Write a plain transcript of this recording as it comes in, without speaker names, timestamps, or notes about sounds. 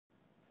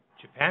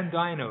Japan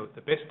Dyno,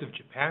 the best of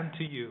Japan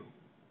to you.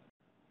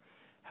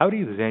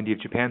 Howdy, this is Andy of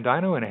Japan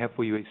Dyno, and I have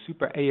for you a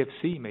Super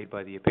AFC made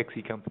by the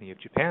Apexi Company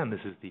of Japan. This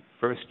is the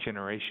first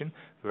generation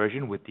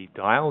version with the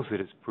dials.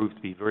 It has proved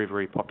to be very,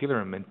 very popular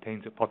and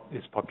maintains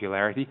its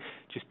popularity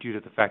just due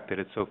to the fact that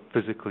it's so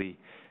physically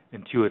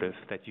intuitive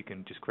that you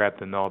can just grab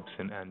the knobs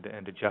and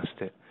adjust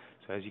it.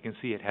 So as you can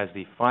see, it has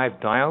the 5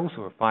 dials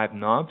or 5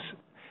 knobs.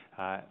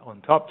 On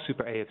top,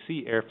 Super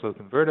AFC Airflow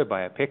Converter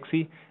by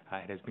Apexi.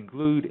 It has been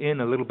glued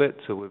in a little bit,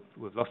 so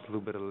we've lost a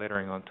little bit of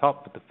lettering on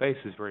top, but the face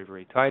is very,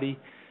 very tidy.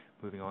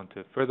 Moving on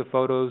to further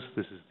photos,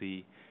 this is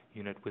the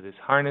unit with its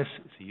harness.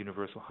 It's a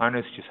universal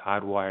harness, just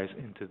hardwires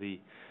into the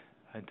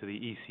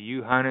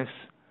ECU harness.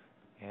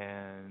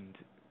 And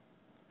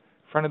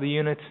front of the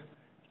unit,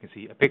 you can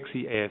see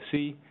Apexi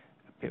AFC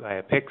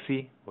by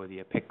Apexi, or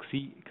the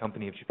Apexi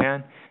Company of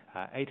Japan.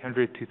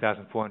 800,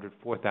 2,400,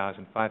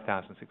 4,000,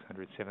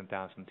 5,600,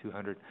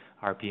 7,200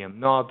 RPM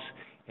knobs,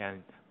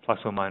 and plus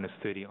or minus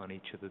 30 on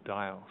each of the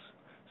dials.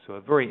 So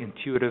a very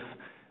intuitive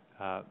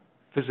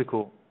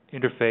physical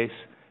interface,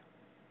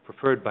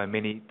 preferred by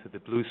many to the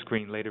blue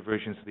screen later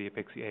versions of the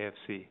Apexi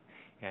AFC.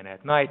 And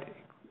at night,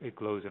 it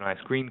glows a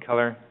nice green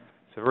color,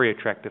 so very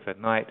attractive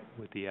at night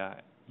with the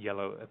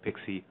yellow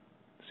Apexi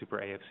Super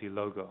AFC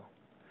logo.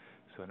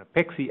 So an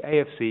Apexi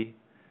AFC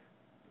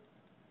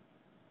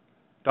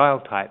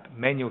dial type,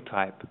 manual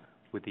type,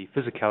 with the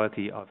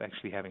physicality of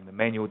actually having the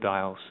manual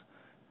dials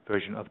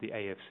version of the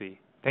AFC.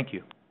 Thank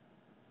you.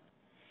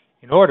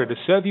 In order to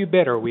serve you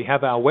better, we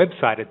have our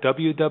website at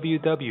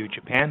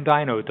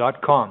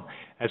www.japandyno.com,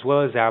 as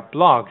well as our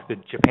blog, the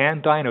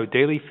Japan Dyno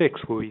Daily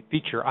Fix, where we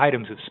feature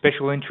items of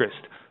special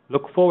interest.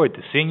 Look forward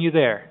to seeing you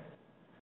there.